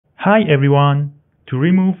Hi everyone! To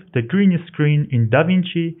remove the green screen in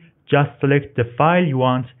DaVinci, just select the file you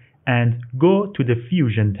want and go to the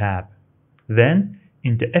Fusion tab. Then,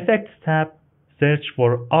 in the Effects tab, search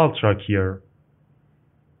for Ultra Keyer.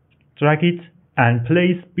 Drag it and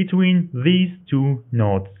place between these two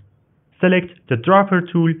nodes. Select the dropper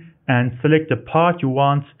tool and select the part you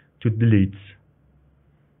want to delete.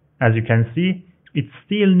 As you can see, it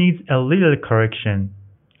still needs a little correction.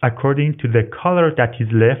 According to the color that is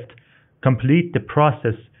left, complete the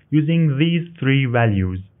process using these three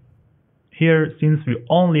values. Here, since we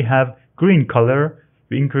only have green color,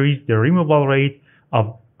 we increase the removal rate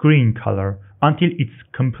of green color until it's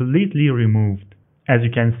completely removed. As you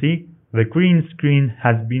can see, the green screen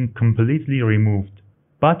has been completely removed,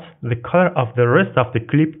 but the color of the rest of the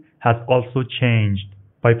clip has also changed.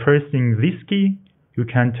 By pressing this key, you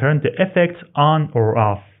can turn the effect on or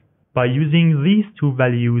off. By using these two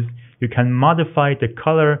values, you can modify the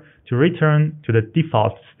color to return to the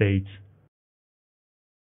default state.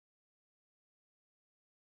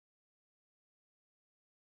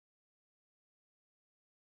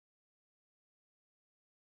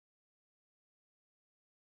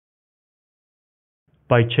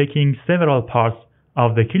 By checking several parts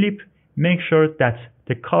of the clip, make sure that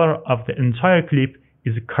the color of the entire clip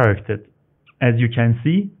is corrected. As you can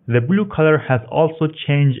see, the blue color has also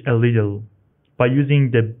changed a little. By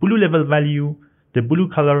using the blue level value, the blue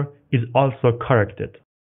color is also corrected.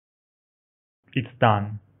 It's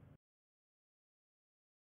done.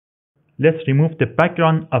 Let's remove the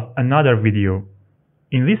background of another video.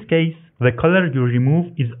 In this case, the color you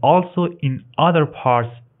remove is also in other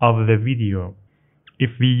parts of the video.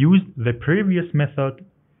 If we use the previous method,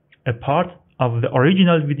 a part of the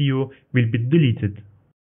original video will be deleted.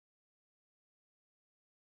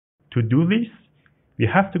 To do this, we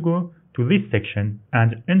have to go to this section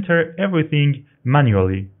and enter everything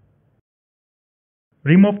manually.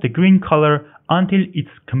 Remove the green color until it's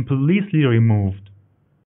completely removed.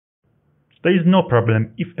 There is no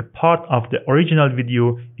problem if a part of the original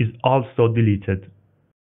video is also deleted.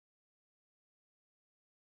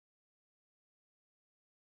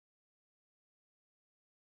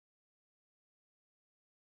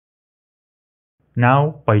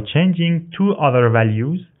 Now, by changing two other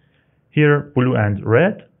values, here blue and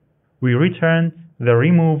red, we return the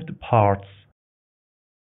removed parts.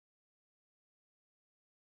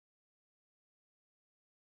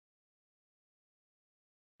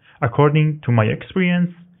 According to my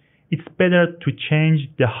experience, it's better to change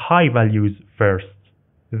the high values first.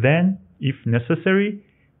 Then, if necessary,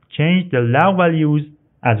 change the low values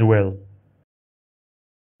as well.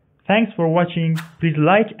 Thanks for watching. Please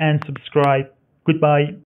like and subscribe.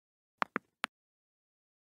 Goodbye.